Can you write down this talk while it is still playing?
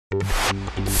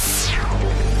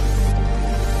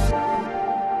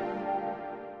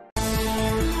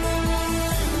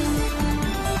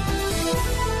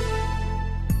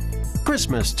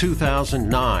Christmas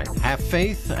 2009. Have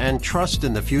faith and trust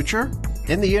in the future?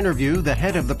 In the interview, the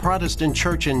head of the Protestant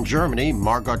church in Germany,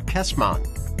 Margot Kässmann.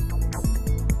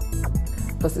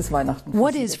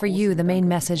 What is for you the main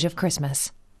message of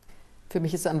Christmas?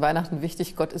 That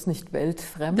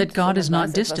God is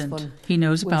not distant. He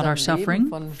knows about our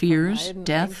suffering, fears,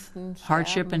 death,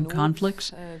 hardship, and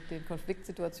conflicts.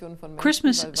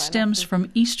 Christmas stems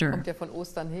from Easter.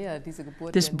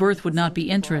 This birth would not be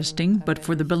interesting but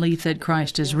for the belief that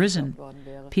Christ is risen.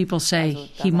 People say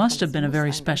he must have been a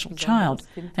very special child,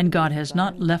 and God has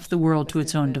not left the world to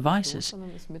its own devices.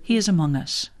 He is among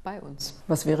us.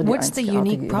 What's the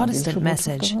unique Protestant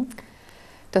message?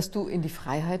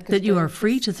 That you are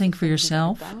free to think for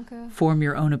yourself, form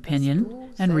your own opinion,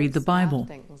 and read the Bible.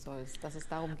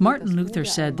 Martin Luther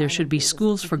said there should be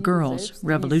schools for girls,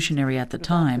 revolutionary at the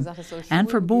time, and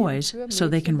for boys so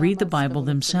they can read the Bible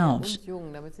themselves.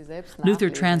 Luther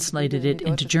translated it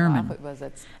into German.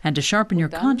 And to sharpen your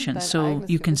conscience so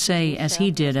you can say, as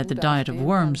he did at the Diet of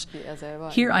Worms,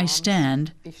 "Here I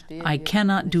stand, I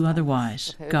cannot do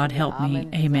otherwise. God help me,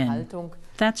 amen."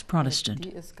 That's Protestant.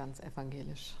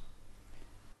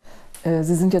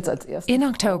 In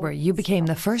October, you became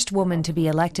the first woman to be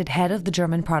elected head of the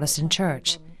German Protestant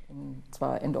Church.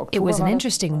 It was an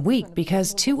interesting week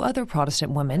because two other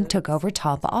Protestant women took over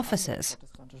top offices.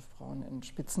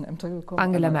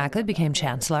 Angela Merkel became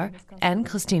Chancellor, and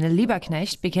Christine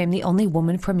Lieberknecht became the only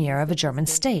woman premier of a German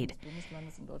state.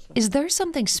 Is there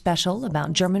something special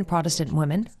about German Protestant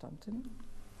women?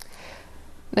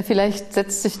 Maybe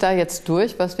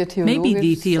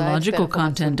the theological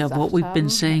content of what we've been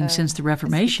saying since the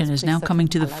Reformation is now coming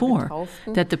to the fore,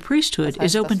 that the priesthood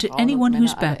is open to anyone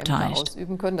who's baptized.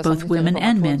 Both women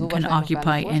and men can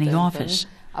occupy any office.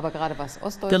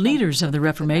 The leaders of the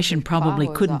Reformation probably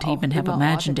couldn't even have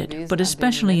imagined it, but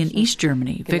especially in East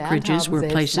Germany, vicarages were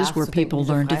places where people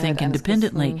learned to think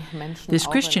independently. This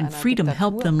Christian freedom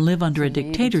helped them live under a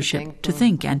dictatorship, to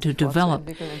think and to develop.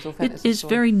 It is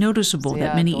very noticeable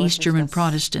that many East German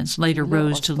Protestants later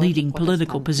rose to leading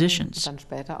political positions.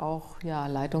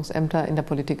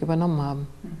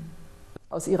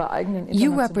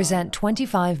 You represent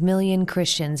 25 million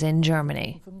Christians in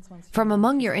Germany. From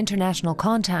among your international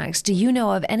contacts, do you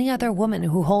know of any other woman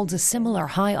who holds a similar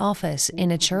high office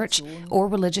in a church or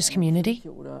religious community?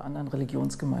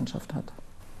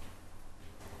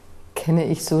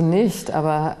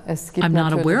 I'm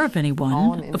not aware of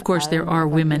anyone. Of course, there are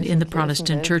women in the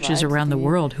Protestant churches around the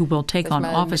world who will take on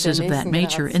offices of that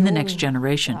nature in the next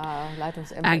generation.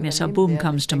 Agnes Abum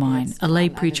comes to mind, a lay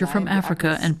preacher from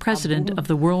Africa and president of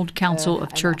the World Council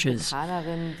of Churches.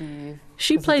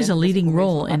 She plays a leading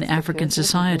role in African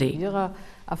society.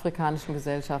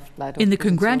 In the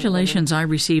congratulations I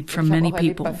received from many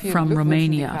people, from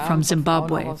Romania, from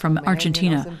Zimbabwe, from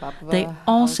Argentina, they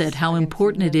all said how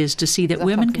important it is to see that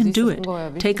women can do it,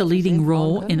 take a leading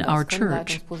role in our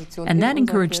church, and that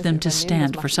encouraged them to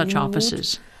stand for such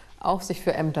offices.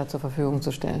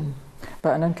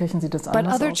 But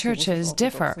other churches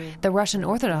differ. The Russian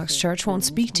Orthodox Church won't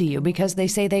speak to you because they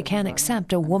say they can't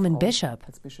accept a woman bishop.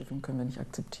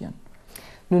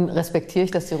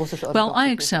 Well, I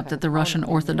accept that the Russian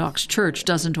Orthodox Church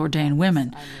doesn't ordain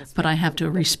women, but I have to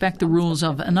respect the rules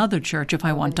of another church if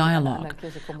I want dialogue.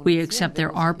 We accept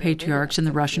there are patriarchs in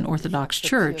the Russian Orthodox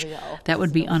Church. That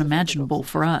would be unimaginable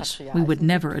for us. We would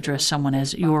never address someone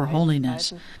as Your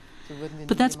Holiness.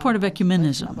 But that's part of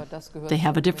ecumenism. They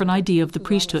have a different idea of the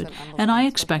priesthood, and I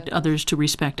expect others to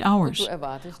respect ours.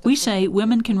 We say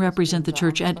women can represent the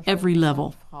church at every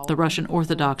level. The Russian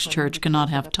Orthodox Church cannot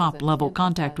have top-level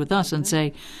contact with us and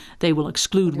say they will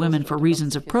exclude women for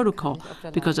reasons of protocol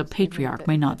because a patriarch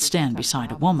may not stand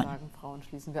beside a woman.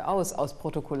 Schließen wir aus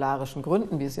protokollarischen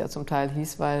Gründen, wie es ja zum Teil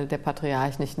hieß, weil der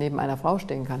Patriarch nicht neben einer Frau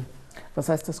stehen kann.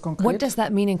 What does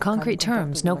that mean in concrete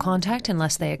terms? No contact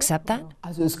unless they accept that?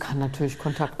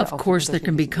 Of course, there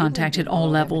can be contact at all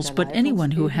levels, but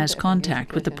anyone who has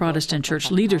contact with the Protestant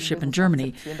church leadership in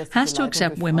Germany has to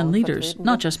accept women leaders,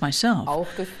 not just myself.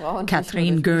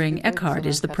 Catherine Göring-Eckardt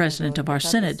is the president of our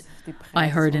synod. I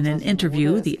heard in an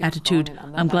interview the attitude,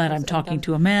 "I'm glad I'm talking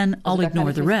to a man, I'll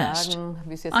ignore the rest."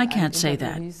 I can't say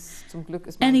that.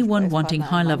 Anyone wanting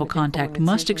high-level contact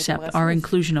must accept our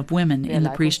inclusion of women in the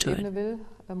priesthood.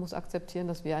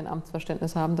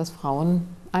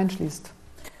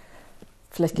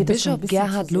 Bishop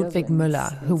Gerhard Ludwig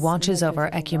Müller, who watches over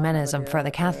ecumenism for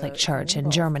the Catholic Church in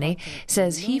Germany,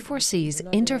 says he foresees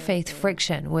interfaith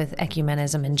friction with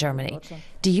ecumenism in Germany.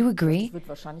 Do you agree?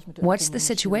 What's the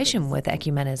situation with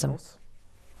ecumenism?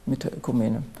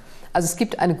 The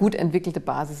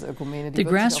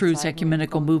grassroots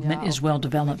ecumenical movement is well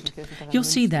developed. You'll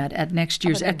see that at next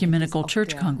year's Ecumenical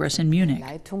Church Congress in Munich.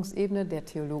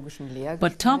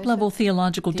 But top-level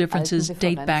theological differences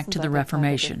date back to the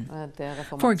Reformation.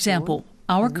 For example,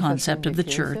 our concept of the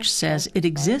Church says it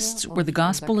exists where the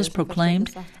gospel is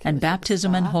proclaimed and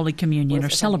baptism and Holy Communion are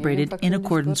celebrated in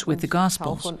accordance with the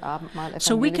Gospels.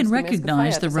 So we can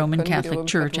recognize the Roman Catholic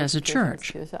Church as a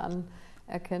church.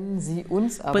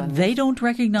 But they don't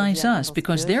recognize us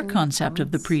because their concept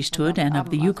of the priesthood and of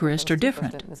the Eucharist are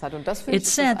different. It's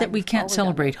sad that we can't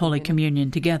celebrate Holy Communion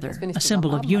together, a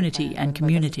symbol of unity and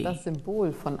community.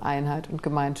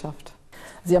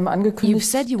 You've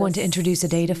said you want to introduce a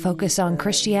day to focus on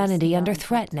Christianity under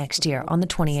threat next year on the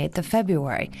 28th of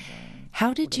February.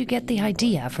 How did you get the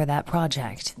idea for that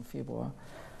project?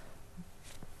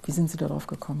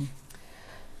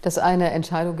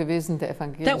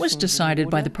 That was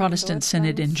decided by the Protestant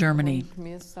Synod in Germany.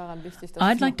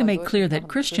 I'd like to make clear that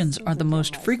Christians are the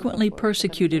most frequently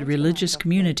persecuted religious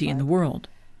community in the world.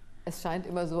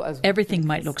 Everything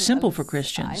might look simple for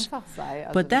Christians,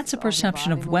 but that's a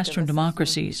perception of Western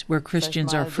democracies where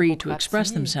Christians are free to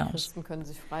express themselves.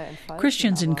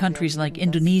 Christians in countries like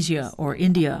Indonesia or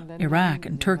India, Iraq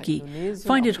and Turkey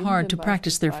find it hard to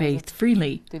practice their faith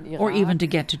freely or even to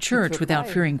get to church without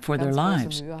fearing for their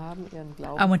lives.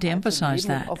 I want to emphasize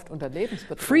that.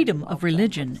 Freedom of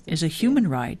religion is a human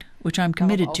right, which I'm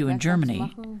committed to in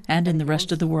Germany and in the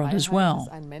rest of the world as well.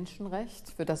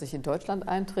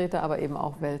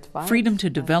 Freedom to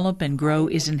develop and grow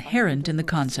is inherent in the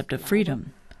concept of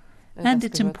freedom. And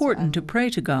it's important to pray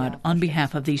to God on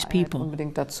behalf of these people.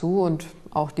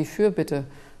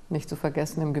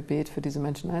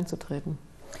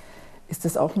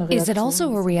 Is it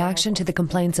also a reaction to the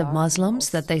complaints of Muslims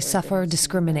that they suffer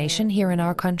discrimination here in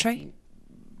our country?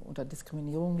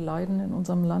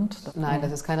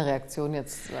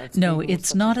 No,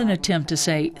 it's not an attempt to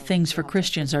say things for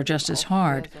Christians are just as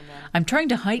hard. I'm trying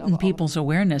to heighten people's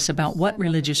awareness about what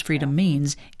religious freedom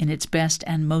means in its best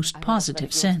and most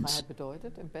positive sense.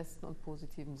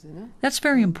 That's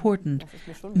very important.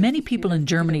 Many people in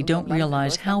Germany don't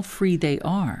realize how free they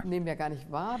are.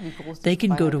 They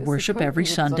can go to worship every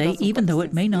Sunday, even though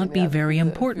it may not be very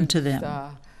important to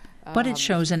them. But it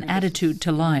shows an attitude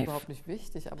to life.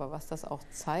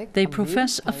 They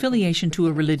profess affiliation to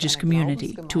a religious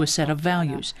community, to a set of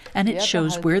values, and it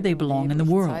shows where they belong in the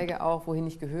world.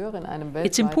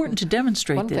 It's important to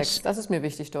demonstrate this.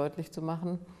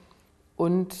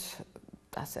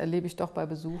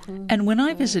 And when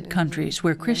I visit countries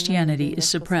where Christianity is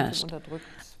suppressed,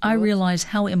 I realize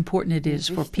how important it is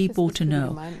for people to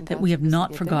know that we have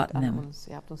not forgotten them.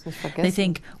 They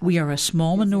think we are a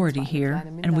small minority here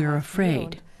and we are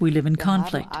afraid. We live in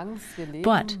conflict.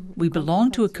 But we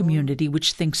belong to a community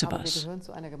which thinks of us.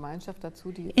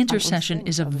 Intercession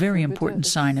is a very important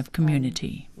sign of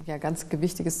community.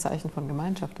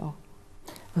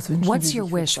 What's your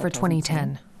wish for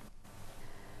 2010?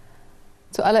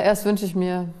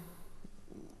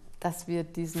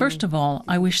 First of all,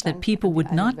 I wish that people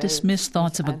would not dismiss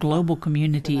thoughts of a global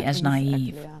community as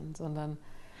naive.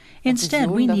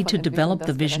 Instead, we need to develop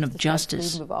the vision of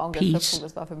justice, peace,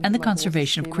 and the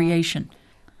conservation of creation.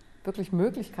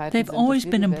 They've always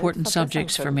been important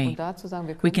subjects for me.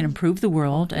 We can improve the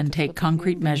world and take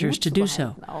concrete measures to do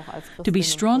so. To be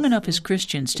strong enough as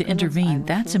Christians to intervene,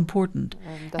 that's important.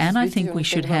 And I think we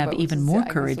should have even more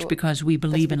courage because we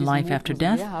believe in life after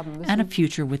death and a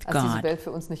future with God.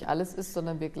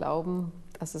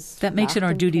 That makes it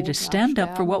our duty to stand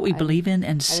up for what we believe in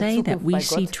and say that we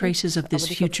see traces of this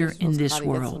future in this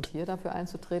world.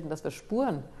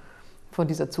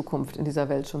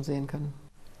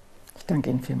 Ich danke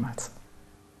Ihnen vielmals.